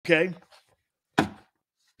Okay.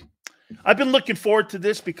 I've been looking forward to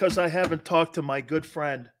this because I haven't talked to my good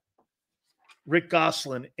friend, Rick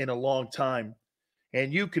Gosselin, in a long time.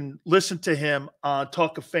 And you can listen to him on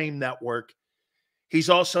Talk of Fame Network. He's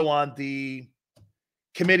also on the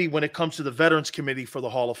committee when it comes to the Veterans Committee for the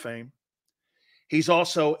Hall of Fame. He's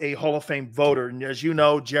also a Hall of Fame voter. And as you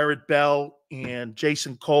know, Jared Bell and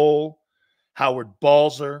Jason Cole, Howard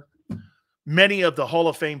Balzer, many of the Hall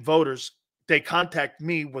of Fame voters, they contact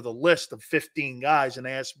me with a list of 15 guys and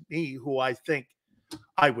ask me who I think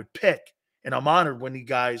I would pick. And I'm honored when you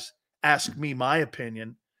guys ask me my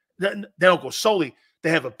opinion. They don't go solely. They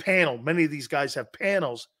have a panel. Many of these guys have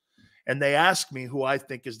panels, and they ask me who I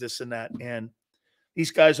think is this and that. And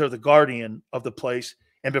these guys are the guardian of the place.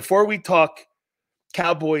 And before we talk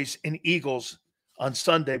Cowboys and Eagles on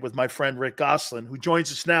Sunday with my friend Rick Gosselin, who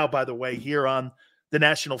joins us now, by the way, here on the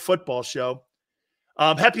National Football Show.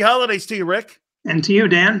 Happy holidays to you, Rick. And to you,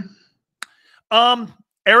 Dan.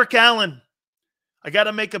 Eric Allen. I got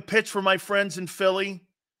to make a pitch for my friends in Philly.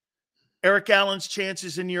 Eric Allen's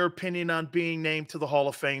chances, in your opinion, on being named to the Hall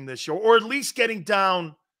of Fame this year, or at least getting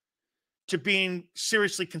down to being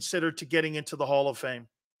seriously considered to getting into the Hall of Fame?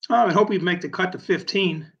 Oh, I hope we make the cut to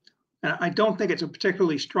 15. I don't think it's a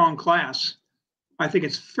particularly strong class. I think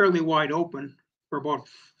it's fairly wide open for about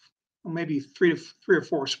maybe three or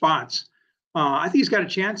four spots. I think he's got a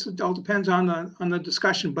chance. It all depends on the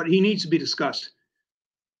discussion, but he needs to be discussed.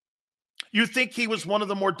 You think he was one of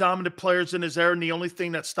the more dominant players in his era, and the only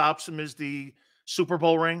thing that stops him is the Super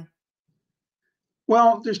Bowl ring?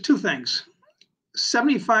 Well, there's two things.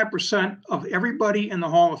 75% of everybody in the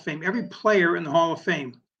Hall of Fame, every player in the Hall of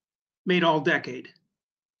Fame, made all decade.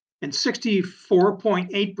 And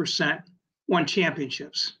 64.8% won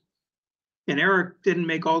championships. And Eric didn't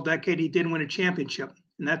make all decade. He didn't win a championship.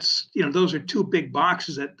 And that's, those are two big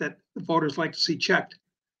boxes that the voters like to see checked.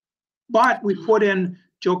 But we put in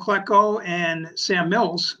Joe Klecko and Sam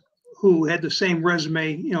Mills, who had the same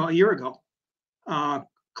resume, a year ago.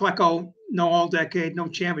 Klecko, no all decade, no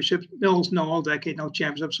championships. Mills, no all decade, no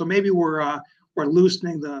championship. So maybe we're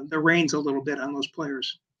loosening the reins a little bit on those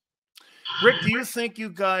players. Rick, do you think you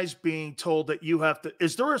guys being told that you have to,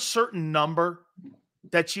 is there a certain number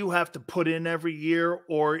that you have to put in every year?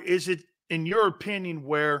 Or is it, in your opinion,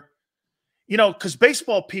 where, because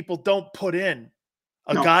baseball people don't put in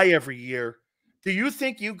a guy every year. Do you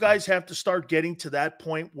think you guys have to start getting to that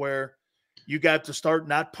point where you got to start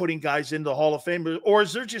not putting guys into the Hall of Fame? Or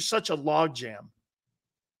is there just such a logjam?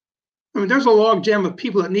 I mean, there's a logjam of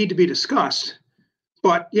people that need to be discussed.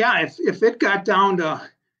 But yeah, if it got down to,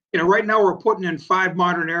 right now we're putting in 5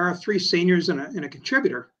 modern era, 3 seniors and a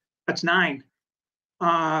contributor. That's 9.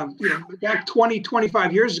 Back 20,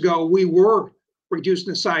 25 years ago, we were reducing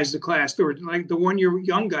the size of the class. There were like the 1 year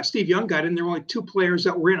young guy, Steve Young got in, there were only 2 players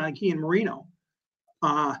that were in, like he and Marino.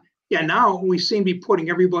 Now we seem to be putting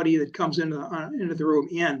everybody that comes into the room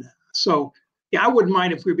in. So yeah, I wouldn't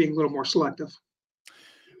mind if we were being a little more selective.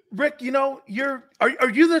 Rick, are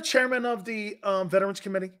you the chairman of the Veterans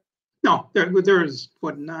Committee? No, there's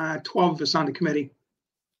 12 of us on the committee.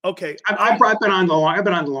 Okay, I've been on the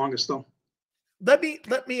longest though. Let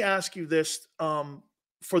me ask you this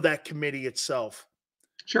for that committee itself.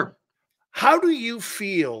 Sure. How do you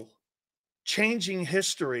feel changing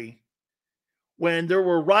history when there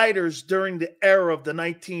were writers during the era of the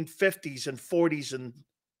 1950s and 40s and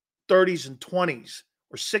 30s and 20s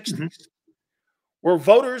or 60s, where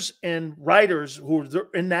voters and writers who were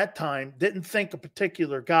in that time didn't think a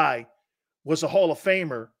particular guy was a Hall of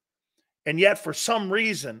Famer, and yet for some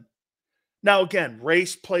reason, now again,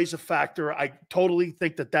 race plays a factor. I totally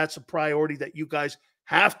think that that's a priority that you guys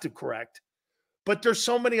have to correct, but there's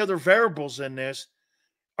so many other variables in this.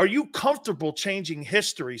 Are you comfortable changing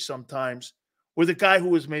history sometimes with a guy who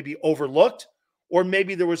was maybe overlooked, or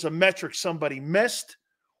maybe there was a metric somebody missed,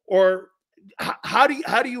 or how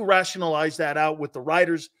do you rationalize that out with the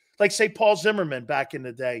writers, like say Paul Zimmerman back in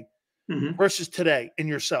the day versus today and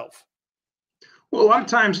yourself? Well, a lot of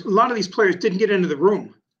times, a lot of these players didn't get into the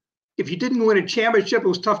room. If you didn't win a championship, it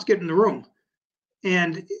was tough to get in the room.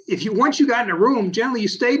 And once you got in the room, generally you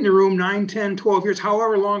stayed in the room 9, 10, 12 years,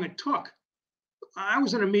 however long it took. I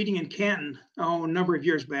was in a meeting in Canton, a number of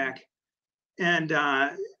years back. And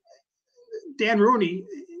Dan Rooney,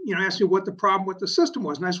 asked me what the problem with the system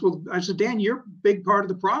was. And I said, Dan, you're a big part of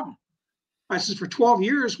the problem. I said, for 12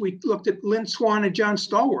 years, we looked at Lynn Swann and John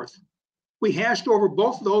Stallworth. We hashed over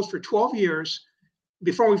both of those for 12 years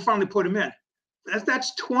before we finally put them in.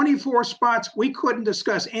 That's 24 spots. We couldn't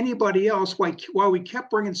discuss anybody else while we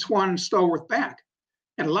kept bringing Swann and Stallworth back.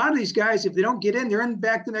 And a lot of these guys, if they don't get in, they're in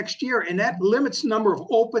back the next year. And that limits the number of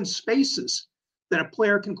open spaces that a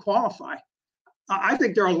player can qualify. I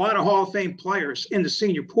think there are a lot of Hall of Fame players in the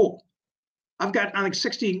senior pool. I've got, I think,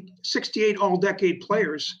 68 all-decade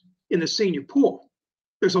players in the senior pool.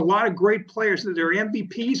 There's a lot of great players that are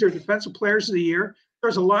MVPs or defensive players of the year.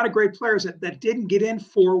 There's a lot of great players that didn't get in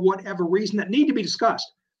for whatever reason that need to be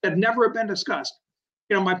discussed, that never have been discussed.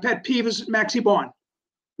 You know, my pet peeve is Maxie Baughan.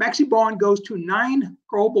 Maxie Baughan goes to 9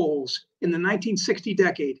 Pro Bowls in the 1960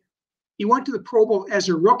 decade. He went to the Pro Bowl as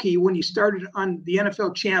a rookie when he started on the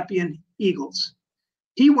NFL champion Eagles.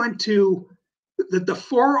 He went to the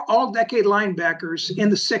 4 all-decade linebackers in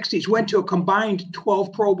the 60s, went to a combined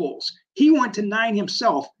 12 Pro Bowls. He went to 9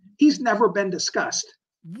 himself. He's never been discussed.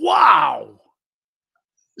 Wow.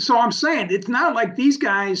 So I'm saying it's not like these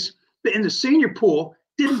guys in the senior pool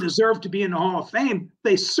didn't deserve to be in the Hall of Fame.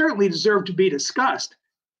 They certainly deserve to be discussed.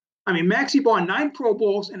 I mean, Maxie Baughan, 9 Pro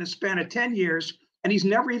Bowls in a span of 10 years, and he's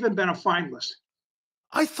never even been a finalist.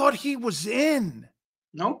 I thought he was in.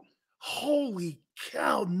 Nope. Holy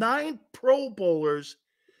cow, 9 Pro Bowlers.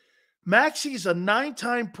 Maxie's a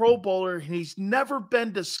 9-time Pro Bowler, and he's never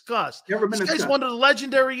been discussed. Never been discussed. This guy's one of the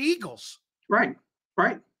legendary Eagles. Right,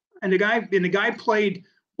 right. And the guy played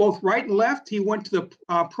both right and left. He went to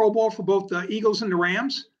the Pro Bowl for both the Eagles and the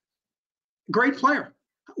Rams. Great player.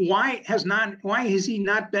 Why has he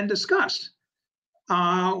not been discussed?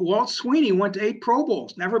 Walt Sweeney went to 8 Pro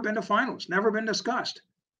Bowls, never been to finals, never been discussed.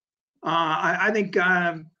 I think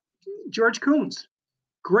George Coons,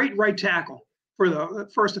 great right tackle for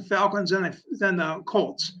first the Falcons and then the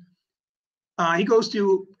Colts. He goes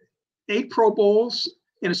to 8 Pro Bowls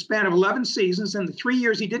in a span of 11 seasons, and the 3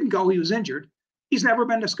 years he didn't go, he was injured. He's never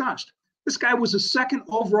been discussed. This guy was the 2nd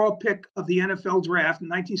overall pick of the NFL draft in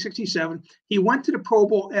 1967. He went to the Pro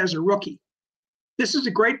Bowl as a rookie. This is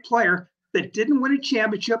a great player that didn't win a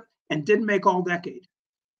championship and didn't make all-decade.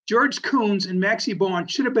 George Coons and Maxie Baughan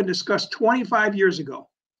should have been discussed 25 years ago,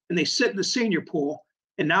 and they sit in the senior pool.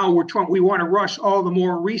 And now we want to rush all the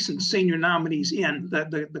more recent senior nominees in,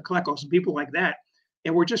 the Kleckos and people like that.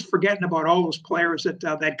 And we're just forgetting about all those players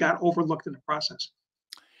that got overlooked in the process.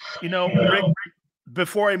 You know, Rick,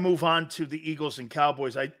 before I move on to the Eagles and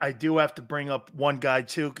Cowboys, I do have to bring up one guy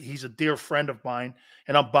too. He's a dear friend of mine,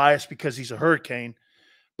 and I'm biased because he's a Hurricane.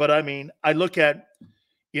 But I mean, I look at,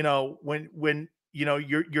 you know, when you know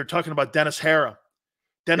you're talking about Dennis Hara.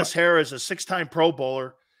 Dennis Hara is a 6-time Pro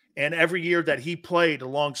Bowler, and every year that he played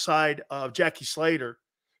alongside Jackie Slater,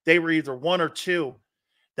 they were either 1 or 2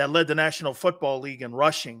 that led the National Football League in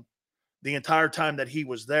rushing the entire time that he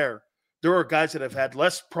was there. There are guys that have had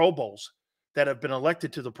less Pro Bowls that have been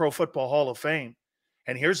elected to the Pro Football Hall of Fame.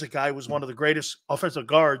 And here's a guy who was one of the greatest offensive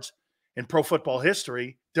guards in pro football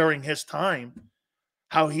history during his time.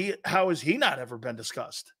 How has he not ever been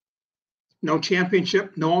discussed? No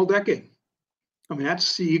championship, no all-decade. I mean,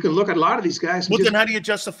 you can look at a lot of these guys. Well, then how do you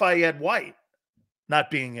justify Ed White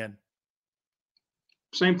not being in?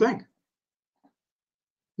 Same thing.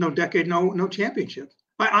 No decade, no championship.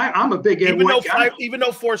 I'm a big Ed White guy. Even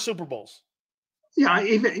though 4 Super Bowls. Yeah,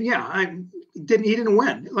 he didn't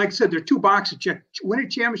win. Like I said, there are 2 boxes checked: win a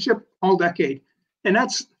championship, all decade. And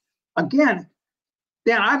that's, again,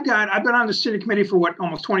 Dan, I've been on the city committee for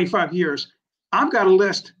almost 25 years. I've got a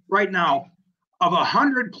list right now of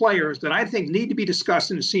 100 players that I think need to be discussed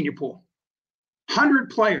in the senior pool. 100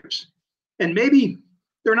 players. And maybe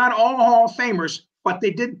they're not all Hall of Famers, but they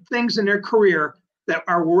did things in their career that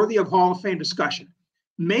are worthy of Hall of Fame discussion.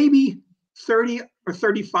 Maybe 30 or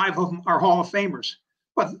 35 of them are Hall of Famers,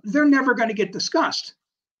 but they're never going to get discussed.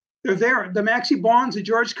 They're there. The Maxie Baughns, the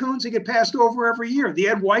George Coons, they get passed over every year. The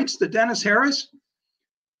Ed Whites, the Dennis Harris.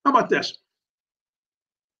 How about this?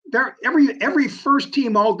 Every first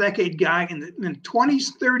team all-decade guy in the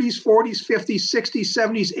 20s, 30s, 40s, 50s, 60s,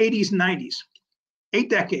 70s, 80s, 90s, 8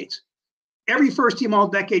 decades. Every first team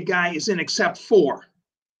all-decade guy is in except 4.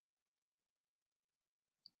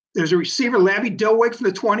 There's a receiver, Labby Dilweg from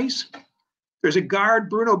the 20s. There's a guard,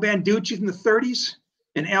 Bruno Banducci from the 30s,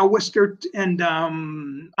 and Al Wister and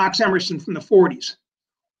Ox Emerson from the 40s.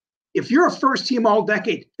 If you're a first-team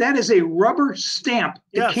all-decade, that is a rubber stamp.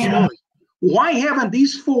 Yeah, why haven't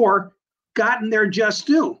these 4 gotten their just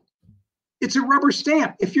due? It's a rubber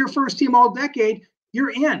stamp. If you're first-team all-decade, you're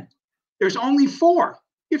in. There's only 4.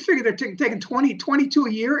 You figure they're taking 22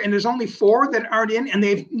 a year, and there's only 4 that aren't in, and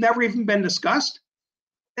they've never even been discussed.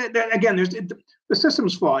 Again, the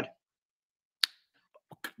system's flawed.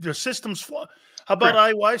 The system's flawed. How about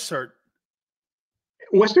I. Weissert?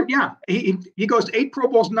 Worcester, yeah. He goes to 8 Pro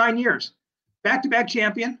Bowls, 9 years. Back-to-back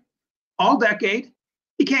champion, all decade.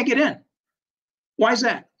 He can't get in. Why is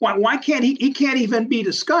that? Why can't he can't even be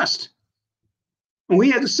discussed? And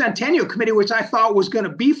we had the Centennial Committee, which I thought was going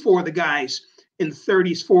to be for the guys in the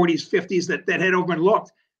 30s, 40s, 50s that had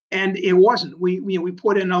overlooked, and it wasn't. We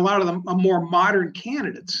put in a lot of them more modern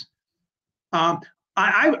candidates.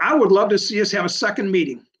 I would love to see us have a second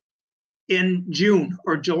meeting in June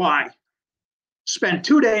or July. Spend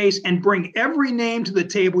 2 days and bring every name to the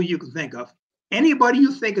table you can think of. Anybody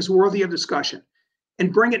you think is worthy of discussion,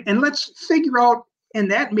 and bring it. And let's figure out in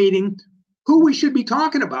that meeting who we should be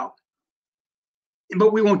talking about.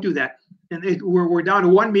 But we won't do that. And we're down to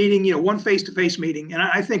one meeting, one face-to-face meeting. And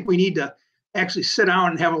I think we need to actually sit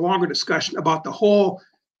down and have a longer discussion about the whole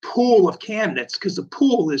pool of candidates, because the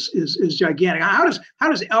pool is gigantic. How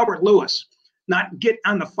does Albert Lewis not get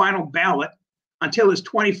on the final ballot until his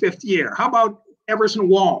 25th year? How about Everson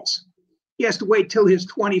Walls? He has to wait till his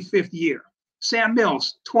 25th year. Sam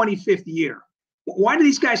Mills, 25th year. Why do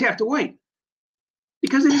these guys have to wait?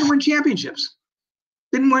 Because they didn't win championships.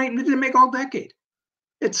 Didn't make all decade.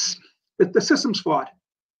 It's the system's flawed.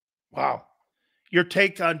 Wow. Your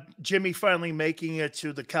take on Jimmy finally making it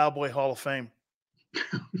to the Cowboy Hall of Fame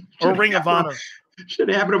or Ring of Honor? Should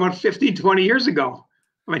have happened about 15, 20 years ago.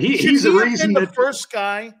 I mean, he's the reason that the first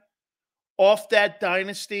guy off that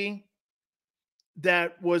dynasty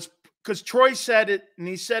that was, because Troy said it, and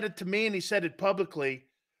he said it to me, and he said it publicly,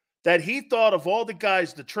 that he thought of all the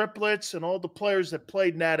guys, the triplets and all the players that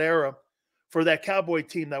played in that era for that Cowboy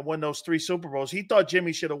team that won those 3 Super Bowls, he thought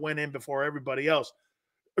Jimmy should have went in before everybody else.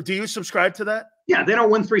 Do you subscribe to that? Yeah, they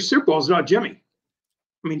don't win 3 Super Bowls without Jimmy.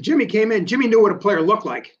 I mean, Jimmy came in. Jimmy knew what a player looked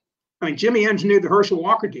like. I mean, Jimmy engineered the Herschel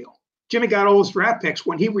Walker deal. Jimmy got all those draft picks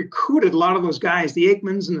when he recruited a lot of those guys, the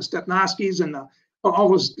Aikmans and the Stepnoskis and all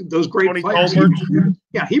those great players.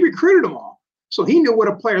 He recruited them all. So he knew what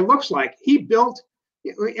a player looks like. He built,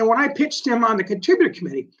 and when I pitched him on the contributor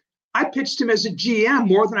committee, I pitched him as a GM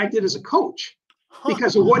more than I did as a coach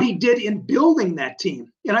because of what he did in building that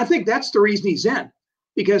team. And I think that's the reason he's in,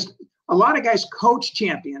 because a lot of guys coach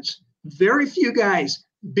champions. Very few guys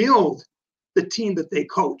build the team that they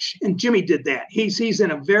coach, and Jimmy did that. He's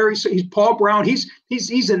in a he's Paul Brown.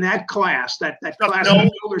 He's in that class, that class of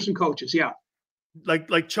builders and coaches. Yeah,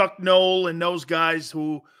 like Chuck Noll and those guys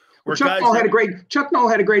who were Chuck Noll had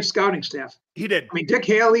a great scouting staff. He did. I mean, Dick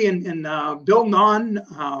Haley and Bill Nunn,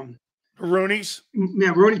 Rooney's,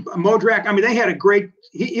 Rooney, Modrak. I mean, they had a great.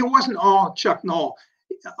 It wasn't all Chuck Noll.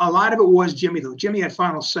 A lot of it was Jimmy, though. Jimmy had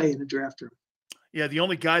final say in the draft room. Yeah, the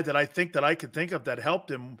only guy that I could think of that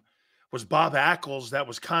helped him was Bob Ackles. That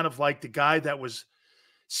was kind of like the guy that was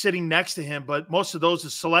sitting next to him. But most of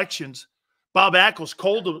those selections, Bob Ackles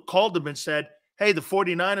called him and said, hey, the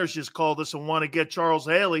 49ers just called us and want to get Charles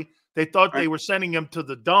Haley. They thought they were sending him to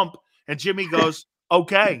the dump. And Jimmy goes,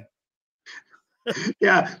 okay.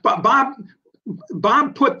 Yeah, but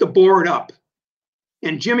Bob put the board up.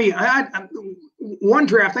 And Jimmy, one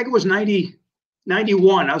draft, I think it was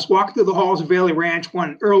 91. I was walking through the halls of Valley Ranch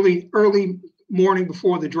one early morning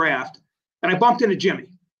before the draft, and I bumped into Jimmy.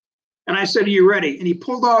 And I said, are you ready? And he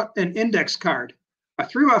pulled out an index card, a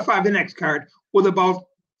 3x5 index card with about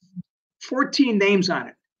 14 names on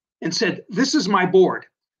it, and said, this is my board.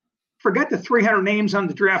 Forget the 300 names on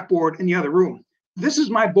the draft board in the other room. This is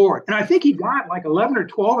my board. And I think he got like 11 or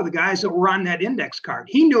 12 of the guys that were on that index card.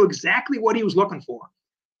 He knew exactly what he was looking for.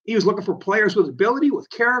 He was looking for players with ability, with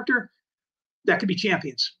character, that could be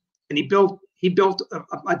champions. And he built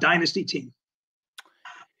a dynasty team.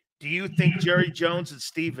 Do you think Jerry Jones and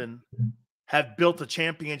Steven have built a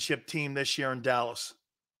championship team this year in Dallas?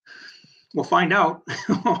 We'll find out.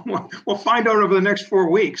 We'll find out over the next 4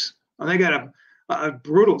 weeks. They got a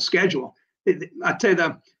brutal schedule. I tell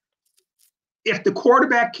you, if the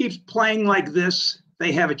quarterback keeps playing like this,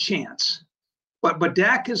 they have a chance. But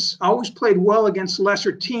Dak has always played well against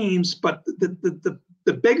lesser teams, but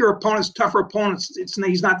the bigger opponents, tougher opponents,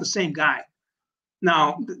 he's not the same guy.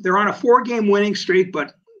 Now, they're on a 4-game winning streak,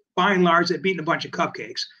 but by and large, they've beaten a bunch of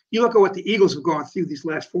cupcakes. You look at what the Eagles have gone through these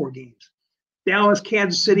last 4 games. Dallas,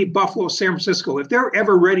 Kansas City, Buffalo, San Francisco. If they're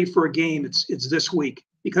ever ready for a game, it's this week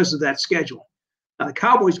because of that schedule. Now, the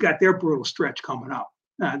Cowboys got their brutal stretch coming up.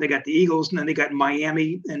 They got the Eagles, and then they got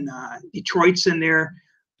Miami, and Detroit's in there.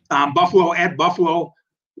 Buffalo at Buffalo.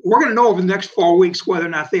 We're going to know over the next 4 weeks whether or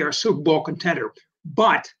not they are a Super Bowl contender.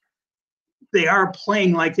 But they are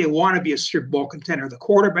playing like they want to be a Super Bowl contender. The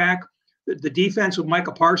quarterback, the defense with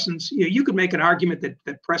Micah Parsons. You could make an argument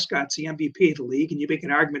that Prescott's the MVP of the league, and you make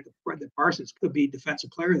an argument that Parsons could be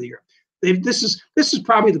Defensive Player of the Year. This is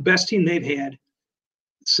probably the best team they've had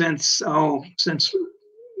since one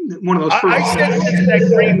of those. I said since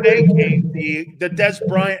that Green Bay game, the Dez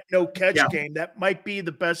Bryant no catch game, that might be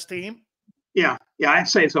the best team. Yeah, I'd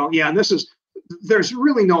say so. Yeah, and there's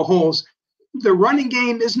really no holes. The running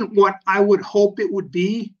game isn't what I would hope it would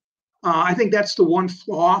be. I think that's the one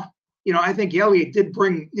flaw. I think Elliott did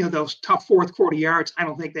bring, those tough fourth quarter yards. I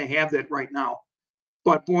don't think they have that right now.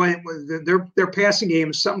 But boy, their passing game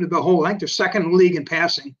is something to behold. I think they're second in the league in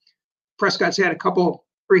passing. Prescott's had a couple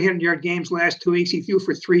 300-yard games last 2 weeks. He threw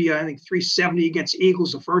for 370 against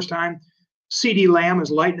Eagles the first time. CeeDee Lamb is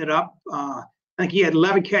lighting it up. I think he had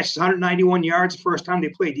 11 catches, 191 yards the first time they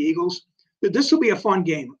played the Eagles. This will be a fun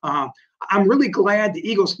game. I'm really glad the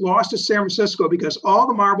Eagles lost to San Francisco because all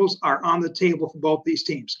the marbles are on the table for both these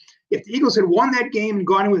teams. If the Eagles had won that game and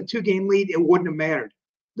gone in with a 2-game lead, it wouldn't have mattered.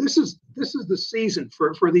 This is the season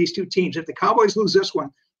for these two teams. If the Cowboys lose this one,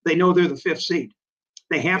 they know they're the 5th seed.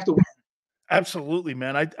 They have to win. Absolutely,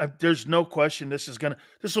 man. There's no question this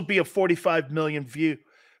will be a 45 million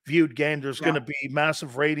viewed game. There's going to be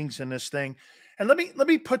massive ratings in this thing. And let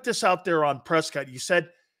me put this out there on Prescott. You said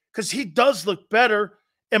because he does look better.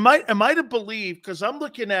 Am I to believe, because I'm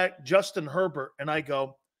looking at Justin Herbert and I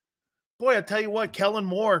go, boy, I tell you what, Kellen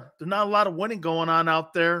Moore, there's not a lot of winning going on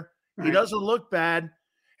out there. Right. He doesn't look bad.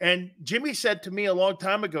 And Jimmy said to me a long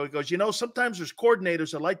time ago, he goes, sometimes there's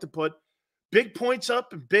coordinators that like to put big points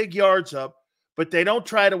up and big yards up, but they don't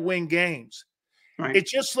try to win games. Right. It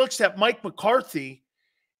just looks at Mike McCarthy.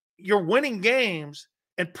 You're winning games,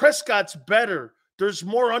 and Prescott's better. There's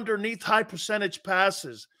more underneath high percentage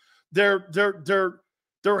passes. They're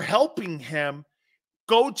helping him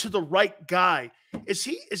go to the right guy. Is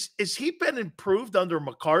he been improved under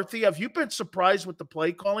McCarthy? Have you been surprised with the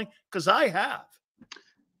play calling? Because I have.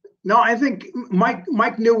 No, I think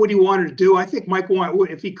Mike knew what he wanted to do. I think Mike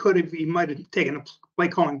wanted, if he could have, he might have taken a play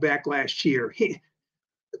calling back last year.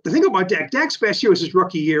 The thing about Dak's best year was his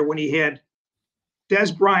rookie year when he had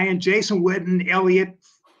Des Bryant, Jason Witten, Elliott,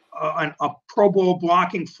 a Pro Bowl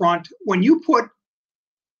blocking front. When you put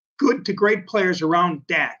good to great players around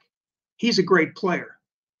Dak, he's a great player.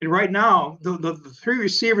 And right now, the 3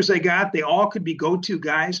 receivers they got, they all could be go-to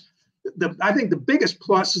guys. I think the biggest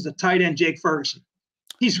plus is the tight end, Jake Ferguson.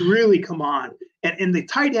 He's really come on. And the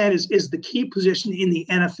tight end is the key position in the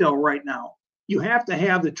NFL right now. You have to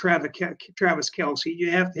have the Travis Kelce.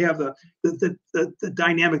 You have to have the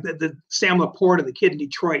dynamic, the Sam Laporta, the kid in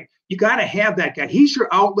Detroit. You got to have that guy. He's your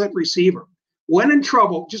outlet receiver. When in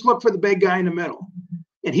trouble, just look for the big guy in the middle.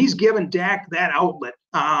 And he's given Dak that outlet.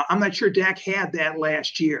 I'm not sure Dak had that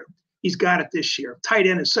last year. He's got it this year. Tight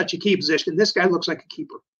end is such a key position. This guy looks like a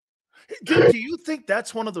keeper. Do you think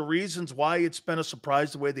that's one of the reasons why it's been a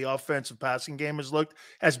surprise the way the offensive passing game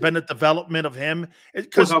has been the development of him?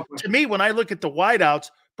 Because to me, when I look at the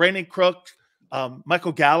wideouts, Brandon Crook,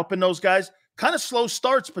 Michael Gallup and those guys, kind of slow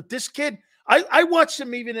starts. But this kid, I watched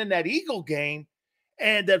him even in that Eagle game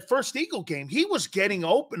and that first Eagle game. He was getting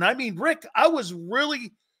open. I mean, Rick, I was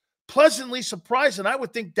really pleasantly surprised, and I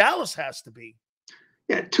would think Dallas has to be.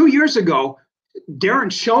 Yeah, 2 years ago,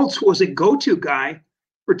 Darren Schultz was a go-to guy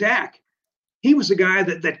for Dak. He was the guy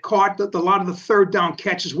that caught a lot of the third down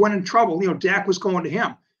catches when in trouble. Dak was going to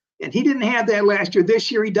him. And he didn't have that last year.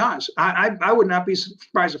 This year he does. I would not be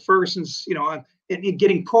surprised if Ferguson's,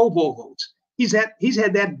 getting Pro Bowl votes. He's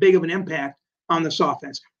had that big of an impact on this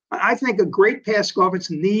offense. I think a great passing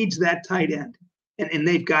offense needs that tight end, and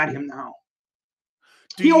they've got him now.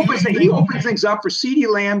 He opens things up for CeeDee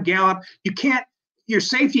Lamb, Gallup. Your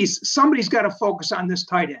safeties, somebody's got to focus on this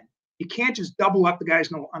tight end. You can't just double up the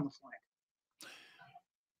guys on the flank.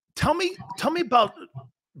 Tell me about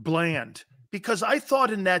Bland, because I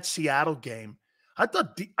thought in that Seattle game, I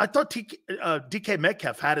thought DK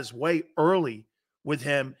Metcalf had his way early with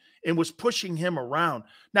him and was pushing him around.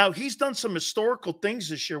 Now he's done some historical things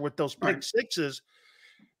this year with those pick sixes.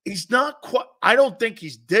 He's not quite. I don't think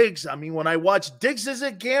he's Diggs. I mean, when I watch Diggs is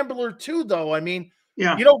a gambler too, though. I mean,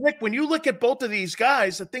 yeah. Rick, when you look at both of these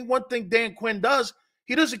guys, I think one thing Dan Quinn does,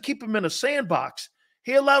 he doesn't keep them in a sandbox.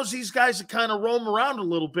 He allows these guys to kind of roam around a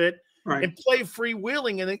little bit and play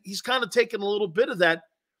freewheeling, and he's kind of taken a little bit of that.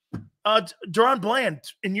 Deron Bland,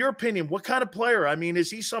 in your opinion, what kind of player? I mean, is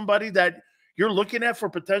he somebody that you're looking at for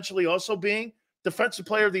potentially also being Defensive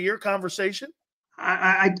Player of the Year conversation?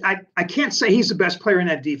 I can't say he's the best player in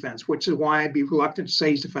that defense, which is why I'd be reluctant to say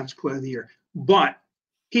he's Defensive Player of the Year. But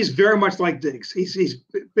he's very much like Diggs. He's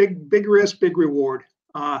big risk, big reward.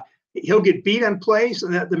 He'll get beat on plays.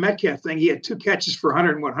 The Metcalf thing, he had 2 catches for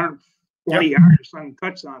 140 yards on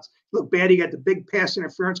touchdowns. Look bad. He got the big pass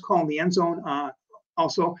interference call in the end zone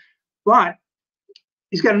also. But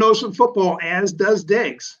he's got a nose for football, as does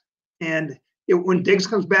Diggs. And when Diggs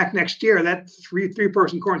comes back next year, that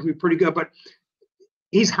three-person corner is going to be pretty good. But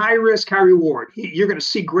he's high risk, high reward. You're going to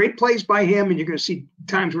see great plays by him, and you're going to see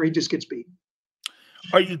times where he just gets beat.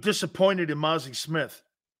 Are you disappointed in Mozzie Smith?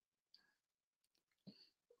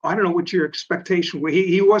 I don't know what your expectation was.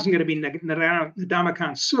 He wasn't going to be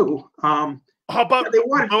Ndamukong Suh. How about they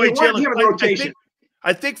wanted him in rotation.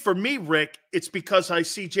 I think for me, Rick, it's because I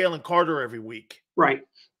see Jalen Carter every week. Right.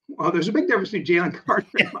 Well, there's a big difference between Jalen Carter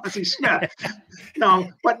and Ozzie Smith.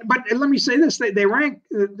 No, but let me say this: they're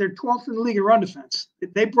 12th in the league in run defense.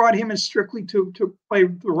 They brought him in strictly to play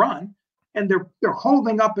the run, and they're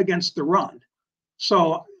holding up against the run.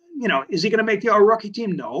 So, is he going to make the all-rookie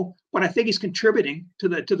team? No, but I think he's contributing to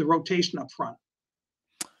the rotation up front.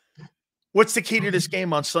 What's the key to this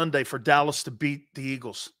game on Sunday for Dallas to beat the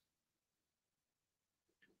Eagles?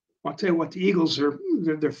 I'll tell you what, the Eagles they're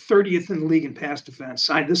 30th in the league in pass defense.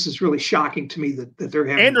 This is really shocking to me that they're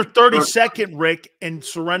having. And they're 32nd, Rick, in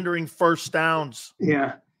surrendering first downs.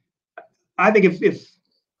 Yeah, I think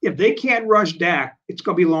if they can't rush Dak, it's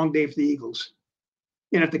going to be a long day for the Eagles.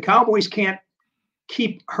 And if the Cowboys can't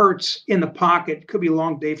keep Hurts in the pocket, it could be a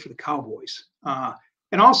long day for the Cowboys.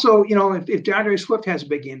 And also, if DeAndre Swift has a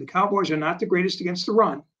big game, the Cowboys are not the greatest against the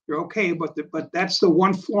run. They're okay, but that's the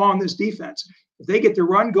one flaw in this defense. If they get the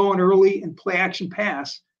run going early and play action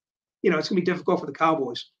pass, it's going to be difficult for the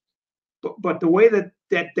Cowboys. But the way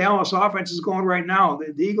that Dallas offense is going right now,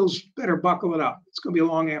 the Eagles better buckle it up. It's going to be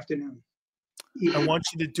a long afternoon. I want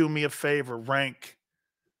you to do me a favor. Rank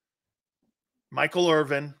Michael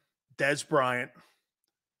Irvin, Dez Bryant,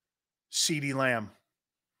 CeeDee Lamb.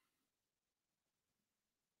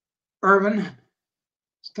 Irvin,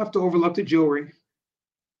 it's tough to overlook the jewelry.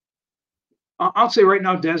 I'll say right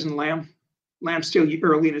now, Dez and Lamb. Lamb's still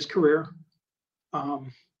early in his career.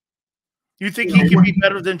 You think he can be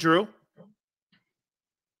better than Drew?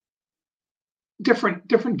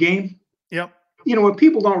 Different game. Yep. What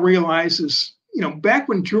people don't realize is, back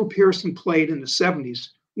when Drew Pearson played in the 70s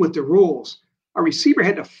with the rules, a receiver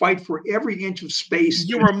had to fight for every inch of space.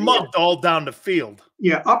 You were mugged all down the field.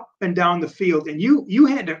 Yeah, up and down the field. And you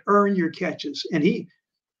had to earn your catches. And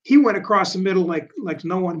he went across the middle like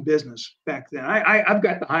no one business back then. I've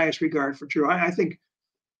got the highest regard for Drew. I think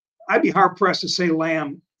I'd be hard pressed to say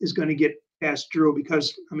Lamb is going to get past Drew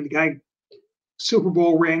because the guy Super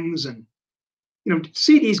Bowl rings and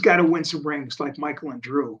CeeDee's got to win some rings like Michael and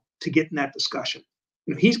Drew to get in that discussion.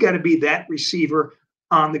 He's got to be that receiver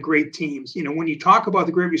on the great teams. When you talk about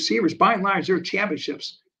the great receivers, by and large, they're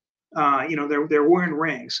championships. They're wearing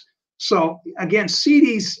rings. So again,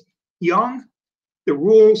 CeeDee's young. The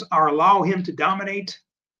rules allow him to dominate,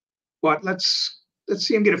 but let's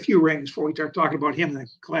see him get a few rings before we start talking about him in the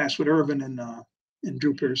class with Irvin and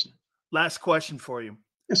Drew Pearson. Last question for you.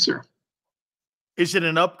 Yes, sir. Is it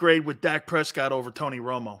an upgrade with Dak Prescott over Tony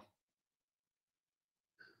Romo?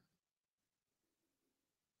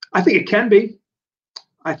 I think it can be.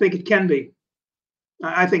 I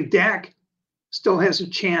think Dak still has a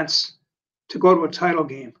chance to go to a title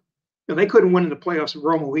game. They couldn't win in the playoffs with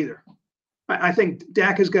Romo either. I think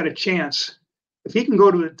Dak has got a chance. If he can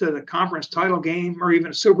go to the conference title game or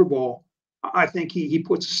even a Super Bowl, I think he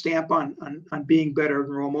puts a stamp on being better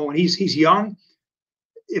than Romo. And he's young.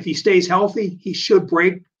 If he stays healthy, he should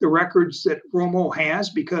break the records that Romo has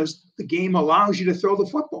because the game allows you to throw the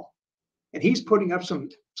football. And he's putting up some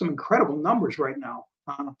incredible numbers right now.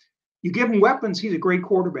 You give him weapons, he's a great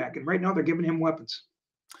quarterback. And right now they're giving him weapons.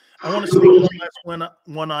 I want to speak one last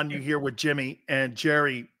one on you here with Jimmy and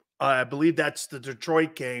Jerry. I believe that's the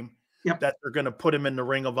Detroit game that they're going to put him in the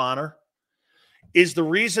Ring of Honor. Is the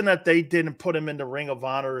reason that they didn't put him in the Ring of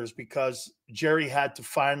Honor is because Jerry had to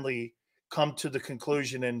finally come to the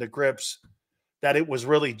conclusion and the grips that it was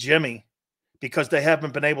really Jimmy because they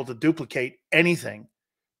haven't been able to duplicate anything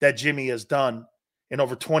that Jimmy has done in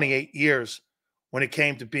over 28 years when it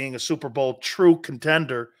came to being a Super Bowl true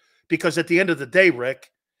contender. Because at the end of the day,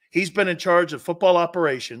 Rick, he's been in charge of football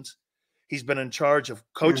operations. He's been in charge of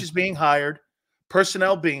coaches being hired,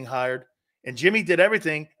 personnel being hired, and Jimmy did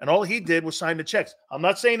everything, and all he did was sign the checks. I'm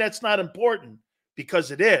not saying that's not important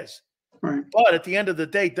because it is. Right. But at the end of the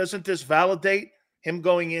day, doesn't this validate him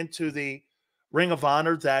going into the Ring of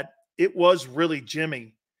Honor that it was really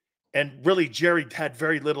Jimmy and really Jerry had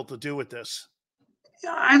very little to do with this?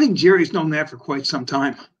 I think Jerry's known that for quite some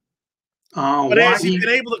time. But has he been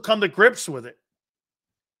able to come to grips with it?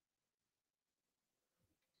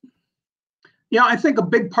 Yeah, I think a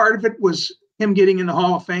big part of it was him getting in the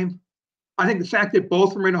Hall of Fame. I think the fact that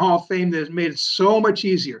both were in the Hall of Fame has made it so much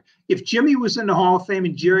easier. If Jimmy was in the Hall of Fame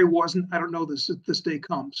and Jerry wasn't, I don't know this day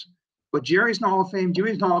comes. But Jerry's in the Hall of Fame,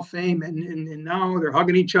 Jimmy's in the Hall of Fame, and now they're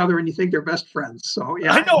hugging each other and you think they're best friends. So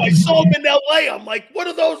yeah. I know. I saw him in LA. I'm like, what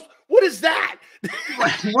are those? What is that?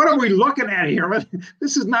 What are we looking at here?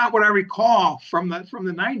 This is not what I recall from the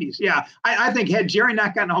 90s. Yeah, I think had Jerry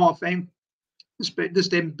not gotten the Hall of Fame, this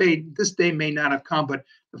day may not have come. But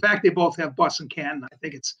the fact they both have Bus and Canton, I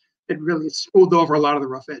think it really smoothed over a lot of the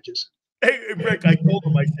rough edges. Hey, Rick, I told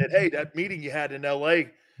him, I said, hey, that meeting you had in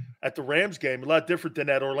L.A. at the Rams game, a lot different than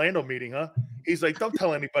that Orlando meeting, huh? He's like, don't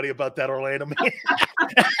tell anybody about that Orlando meeting.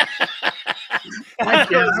 I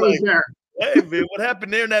was there. Hey, man, what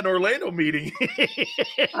happened there in that Orlando meeting?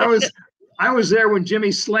 I was there when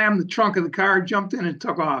Jimmy slammed the trunk of the car, jumped in, and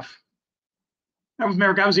took off. I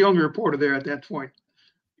was the only reporter there at that point.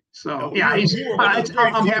 So yeah,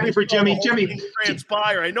 I'm happy for Jimmy. Jimmy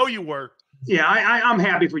transpire. I know you were. Yeah, I'm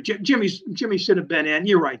happy for Jimmy. Jimmy should have been in.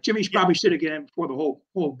 You're right. Jimmy probably should have gotten in before the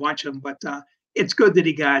whole bunch of them. But it's good that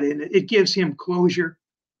he got in. It gives him closure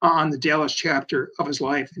on the Dallas chapter of his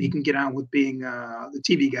life, and he can get on with being the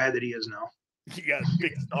TV guy that he is now. Yeah,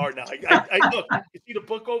 big star now. I look. You see the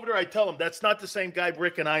book over there? I tell him that's not the same guy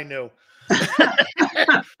Rick and I knew.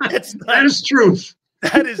 That is truth.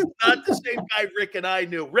 That is not the same guy Rick and I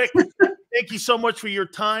knew. Rick, thank you so much for your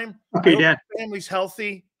time. Okay, Dad. Family's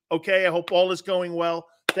healthy. Okay, I hope all is going well.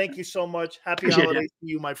 Thank you so much. Happy holidays to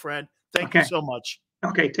you, my friend. Thank you so much.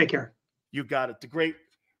 Okay, take care. You got it. The great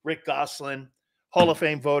Rick Gosselin, Hall of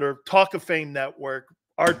Fame voter, Talk of Fame Network,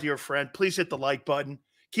 our dear friend. Please hit the like button.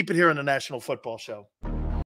 Keep it here on the National Football Show.